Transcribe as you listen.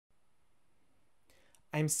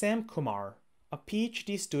I'm Sam Kumar, a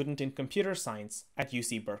PhD student in computer science at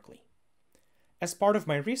UC Berkeley. As part of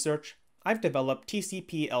my research, I've developed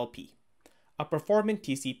TCPlp, a performant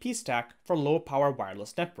TCP stack for low-power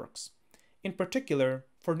wireless networks, in particular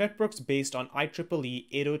for networks based on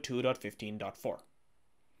IEEE 802.15.4.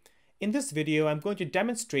 In this video, I'm going to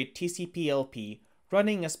demonstrate TCPlp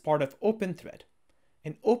running as part of OpenThread,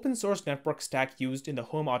 an open-source network stack used in the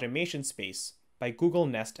home automation space by Google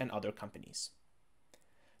Nest and other companies.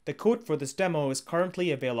 The code for this demo is currently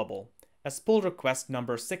available as pull request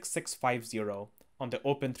number 6650 on the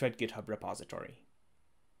OpenThread GitHub repository.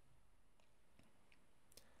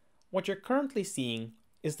 What you're currently seeing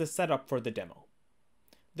is the setup for the demo.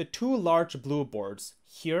 The two large blue boards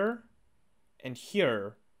here and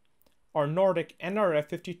here are Nordic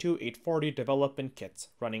NRF52840 development kits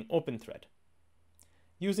running OpenThread.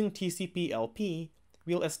 Using TCPlp,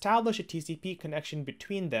 we'll establish a TCP connection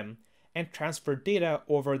between them and transfer data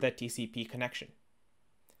over that TCP connection.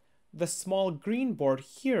 The small green board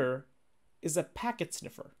here is a packet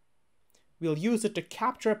sniffer. We'll use it to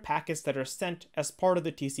capture packets that are sent as part of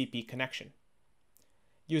the TCP connection.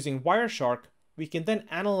 Using Wireshark, we can then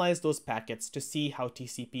analyze those packets to see how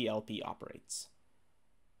TCPlp operates.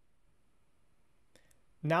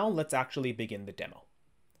 Now let's actually begin the demo.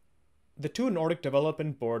 The two Nordic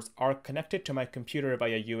development boards are connected to my computer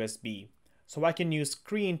via USB, so I can use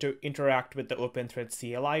Screen to interact with the OpenThread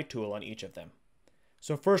CLI tool on each of them.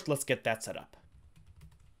 So first, let's get that set up.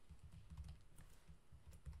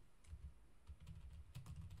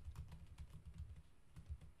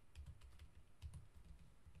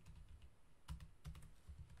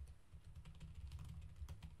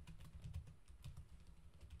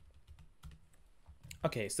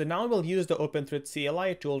 Okay, so now we'll use the OpenThread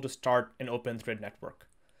CLI tool to start an OpenThread network.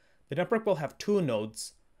 The network will have two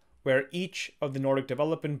nodes, where each of the Nordic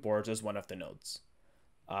development boards is one of the nodes.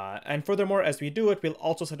 And furthermore, as we do it, we'll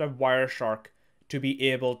also set up Wireshark to be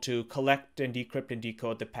able to collect and decrypt and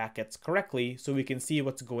decode the packets correctly so we can see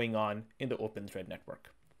what's going on in the OpenThread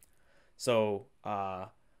network. So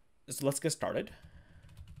let's get started.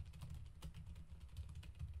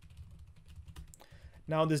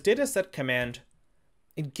 Now this dataset command,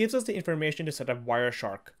 it gives us the information to set up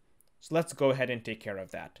Wireshark. So let's go ahead and take care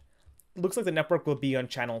of that. It looks like the network will be on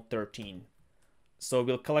channel 13. So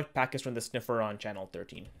we'll collect packets from the sniffer on channel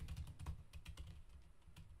 13.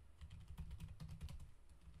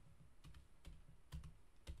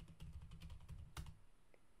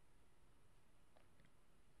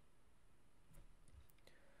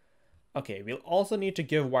 Okay, we'll also need to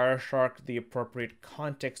give Wireshark the appropriate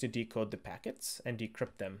context to decode the packets and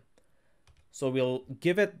decrypt them. So we'll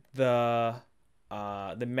give it the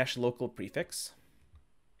mesh local prefix,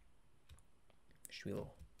 which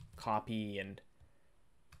we'll copy and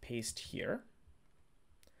paste here.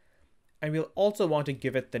 And we'll also want to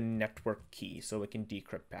give it the network key so it can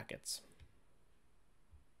decrypt packets.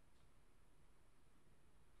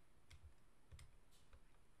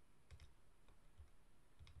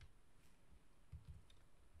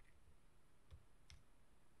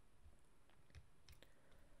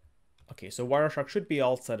 Okay, so Wireshark should be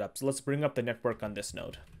all set up. So let's bring up the network on this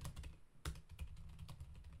node.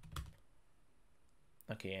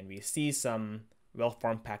 Okay, and we see some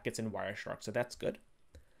well-formed packets in Wireshark, so that's good.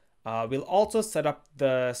 We'll also set up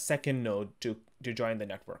the second node to join the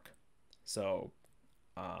network. So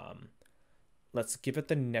let's give it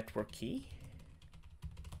the network key.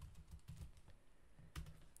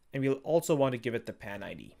 And we'll also want to give it the PAN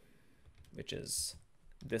ID, which is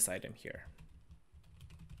this item here.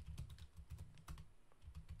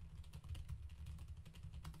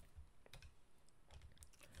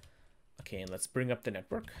 Okay, and let's bring up the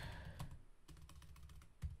network.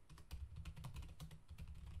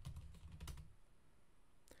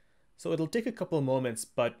 So it'll take a couple moments,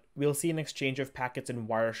 but we'll see an exchange of packets in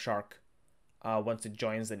Wireshark once it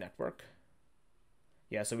joins the network.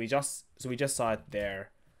 Yeah, so we just saw it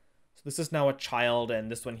there. So this is now a child, and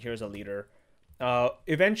this one here is a leader.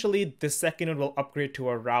 Eventually, this second node will upgrade to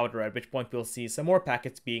a router, at which point we'll see some more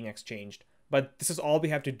packets being exchanged. But this is all we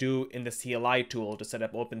have to do in the CLI tool to set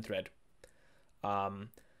up OpenThread.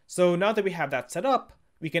 So now that we have that set up,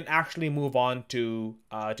 we can actually move on to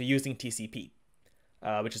using TCP,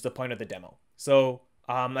 which is the point of the demo. So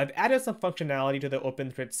I've added some functionality to the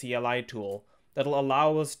OpenThread CLI tool that'll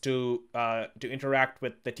allow us to interact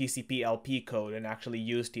with the TCPlp code and actually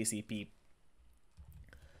use TCP.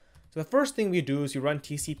 So the first thing we do is we run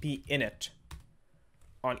Tcp Init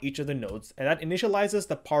on each of the nodes, and that initializes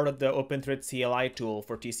the part of the OpenThread CLI tool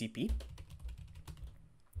for TCP.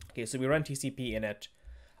 Okay, so we run Tcp Init.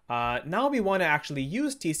 Now we want to actually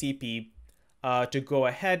use TCP to go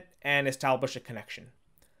ahead and establish a connection.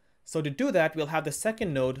 So to do that, we'll have the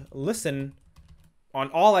second node listen on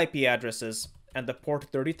all IP addresses and the port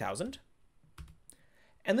 30,000.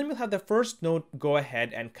 And then we'll have the first node go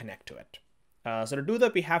ahead and connect to it. So to do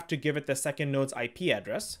that, we have to give it the second node's IP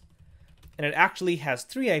address. And it actually has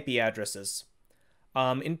 3 IP addresses.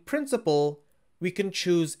 In principle, we can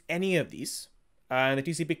choose any of these, and the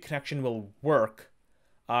TCP connection will work.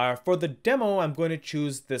 For the demo, I'm going to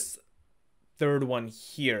choose this third one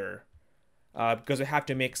here, because we have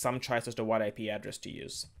to make some choice as to what IP address to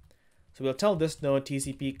use. So we'll tell this node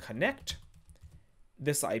TCP connect,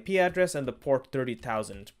 this IP address, and the port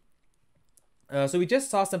 30,000. So we just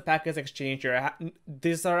saw some packets exchanged here.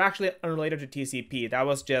 These are actually unrelated to TCP. That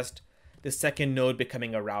was just the second node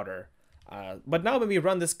becoming a router. But now when we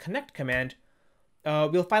run this connect command,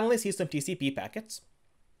 we'll finally see some TCP packets.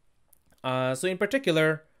 So in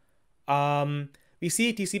particular, we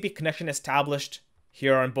see TCP connection established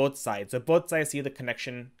here on both sides. So both sides see the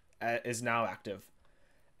connection is now active.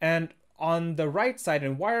 And on the right side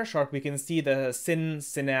in Wireshark, we can see the SYN,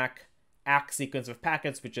 SYNAC, ACK sequence of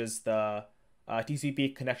packets, which is the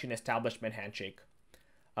TCP Connection Establishment handshake.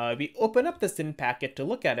 We open up the SYN packet to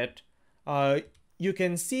look at it. You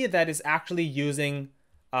can see that it's actually using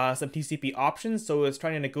some TCP options. So it's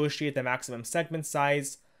trying to negotiate the maximum segment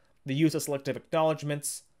size, the use of selective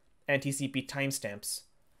acknowledgements, and TCP timestamps.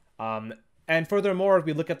 And furthermore, if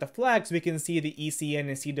we look at the flags, we can see the ECN and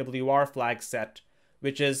CWR flag set,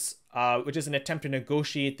 which is an attempt to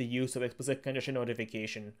negotiate the use of explicit condition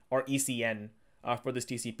notification, or ECN, for this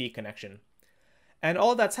TCP connection. And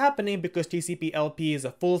all that's happening because TCPlp is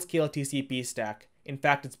a full-scale TCP stack. In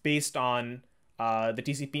fact, it's based on the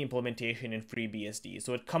TCP implementation in FreeBSD.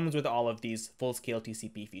 So it comes with all of these full-scale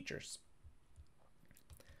TCP features.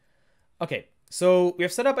 Okay, so we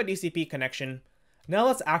have set up a TCP connection. Now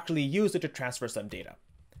let's actually use it to transfer some data.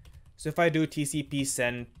 So if I do TCP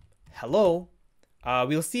send hello,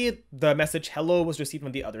 we'll see the message hello was received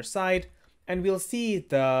from the other side, and we'll see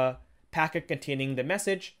the packet containing the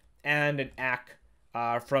message and an ACK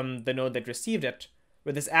from the node that received it,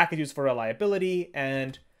 where this ACK is used for reliability,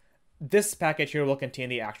 and this packet here will contain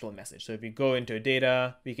the actual message. So if we go into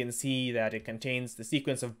data, we can see that it contains the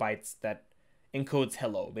sequence of bytes that encodes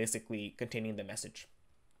hello, basically containing the message.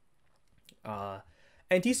 And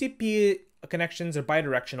TCP connections are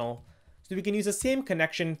bidirectional, so we can use the same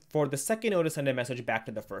connection for the second node to send a message back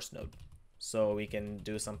to the first node. So we can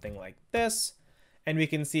do something like this, and we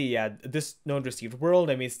can see, yeah, this node received world,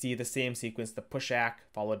 and we see the same sequence, the push ACK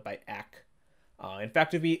followed by ACK. In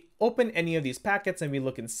fact, if we open any of these packets and we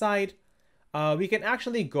look inside, we can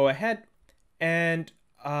actually go ahead and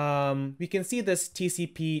we can see this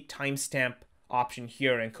TCP timestamp option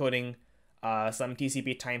here encoding some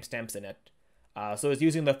TCP timestamps in it. So it's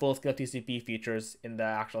using the full-scale TCP features in the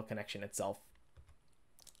actual connection itself.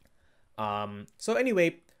 So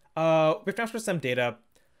anyway, we've transferred some data,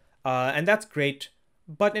 and that's great.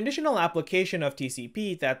 But an additional application of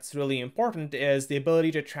TCP that's really important is the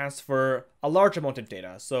ability to transfer a large amount of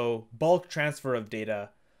data. So bulk transfer of data,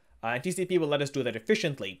 and TCP will let us do that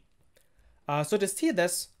efficiently. So to see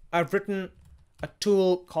this, I've written a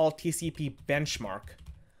tool called Tcp Benchmark.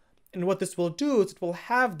 And what this will do is it will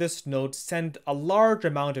have this node send a large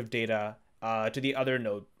amount of data to the other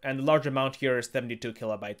node. And the large amount here is 72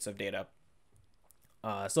 kilobytes of data.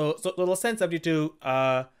 So it'll send 72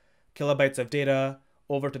 kilobytes of data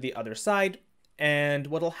over to the other side. And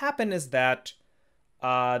what will happen is that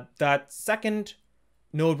that second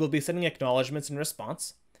node will be sending acknowledgements in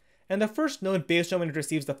response. And the first node, based on when it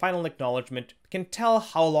receives the final acknowledgement, can tell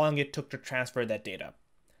how long it took to transfer that data.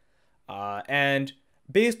 And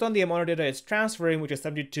based on the amount of data it's transferring, which is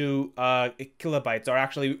 72 kilobytes, or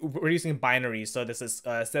actually we're using binaries, so this is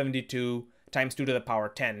 72 times 2 to the power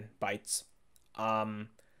 10 bytes.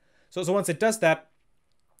 So once it does that,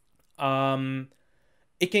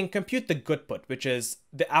 it can compute the goodput, which is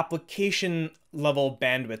the application level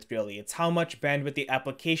bandwidth, really. It's how much bandwidth the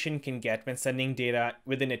application can get when sending data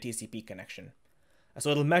within a TCP connection.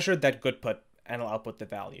 So it'll measure that goodput and it'll output the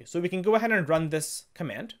value. So we can go ahead and run this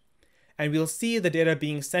command, and we'll see the data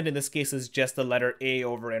being sent in this case is just the letter A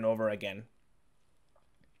over and over again.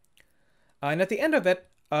 And at the end of it,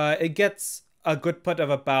 it gets a goodput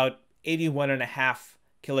of about 81.5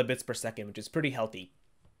 kilobits per second, which is pretty healthy.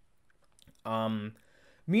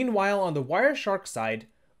 Meanwhile, on the Wireshark side,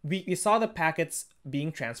 we saw the packets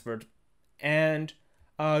being transferred, and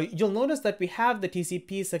you'll notice that we have the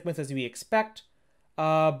TCP segments as we expect,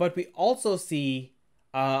 but we also see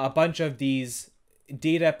a bunch of these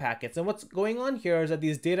data packets. And what's going on here is that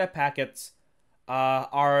these data packets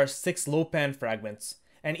are 6 low-pan fragments,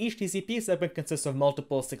 And each TCP segment consists of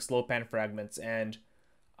multiple 6-low-pan fragments. And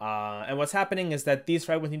what's happening is that these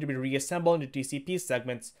fragments need to be reassembled into TCP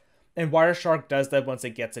segments. And Wireshark does that once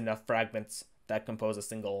it gets enough fragments that compose a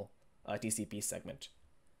single TCP segment.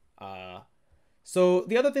 So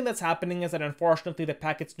the other thing that's happening is that unfortunately the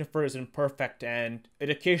packet sniffer is imperfect and it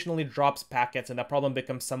occasionally drops packets, and that problem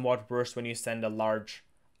becomes somewhat worse when you send a large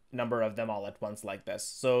number of them all at once like this.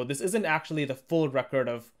 So this isn't actually the full record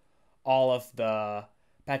of all of the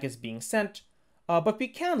packets being sent, but we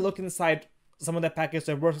can look inside some of the packets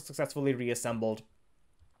that were successfully reassembled.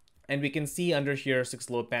 And we can see under here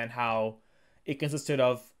 6-low-pan how it consisted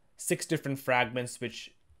of 6 different fragments,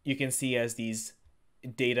 which you can see as these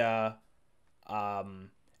data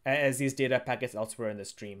packets elsewhere in the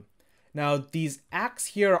stream. Now, these ACKs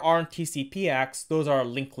here aren't TCP ACKs, those are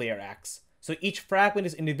link layer ACKs. So each fragment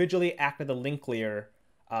is individually ACKed at the link layer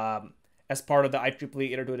as part of the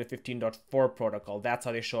IEEE 802.15.4 protocol. That's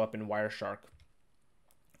how they show up in Wireshark.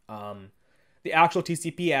 The actual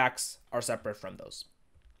TCP ACKs are separate from those.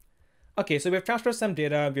 Okay, so we've transferred some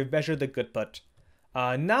data, we've measured the good put.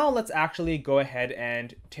 Now let's actually go ahead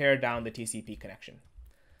and tear down the TCP connection.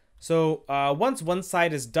 So once one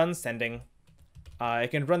side is done sending, I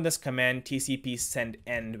can run this command Tcp Send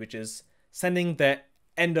End, which is sending the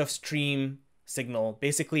end of stream signal,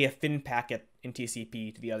 basically a fin packet in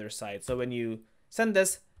TCP to the other side. So when you send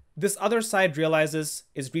this, this other side realizes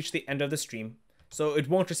it's reached the end of the stream, so it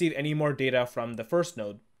won't receive any more data from the first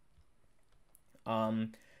node.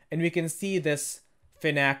 And we can see this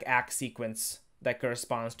FINAC ACK sequence that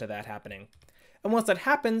corresponds to that happening. And once that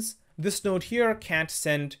happens, this node here can't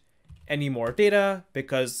send any more data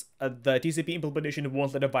because the TCP implementation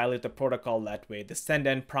won't let it violate the protocol that way. The send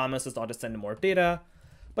end promises not to send more data,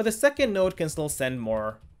 but the second node can still send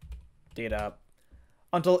more data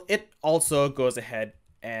until it also goes ahead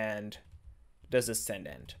and does a send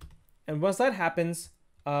end. And once that happens,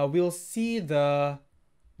 we'll see the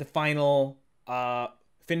final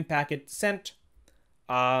fin packet sent,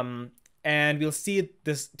 and we'll see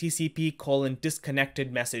this TCP :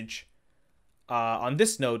 disconnected message on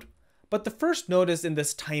this node. But the first node is in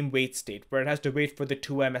this time wait state where it has to wait for the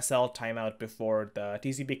 2MSL timeout before the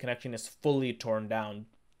TCP connection is fully torn down.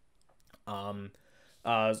 So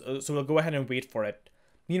we'll go ahead and wait for it.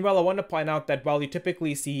 Meanwhile, I want to point out that while you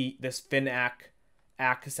typically see this fin ACK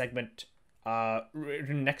segment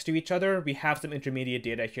written next to each other, we have some intermediate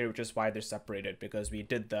data here, which is why they're separated, because we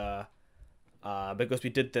did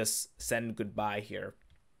this send goodbye here.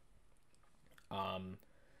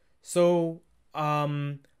 So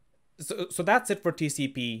that's it for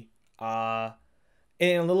TCP.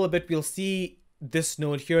 In a little bit, we'll see this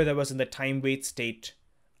node here that was in the time wait state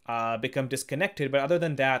become disconnected. But other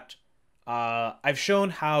than that, I've shown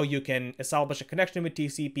how you can establish a connection with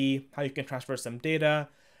TCP, how you can transfer some data,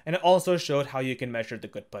 and it also showed how you can measure the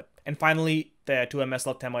good put. And finally, the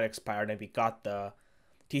 2MSL timeout expired, and we got the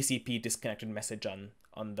TCP disconnected message on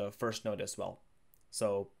the first node as well.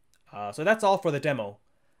 So that's all for the demo.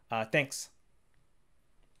 Thanks.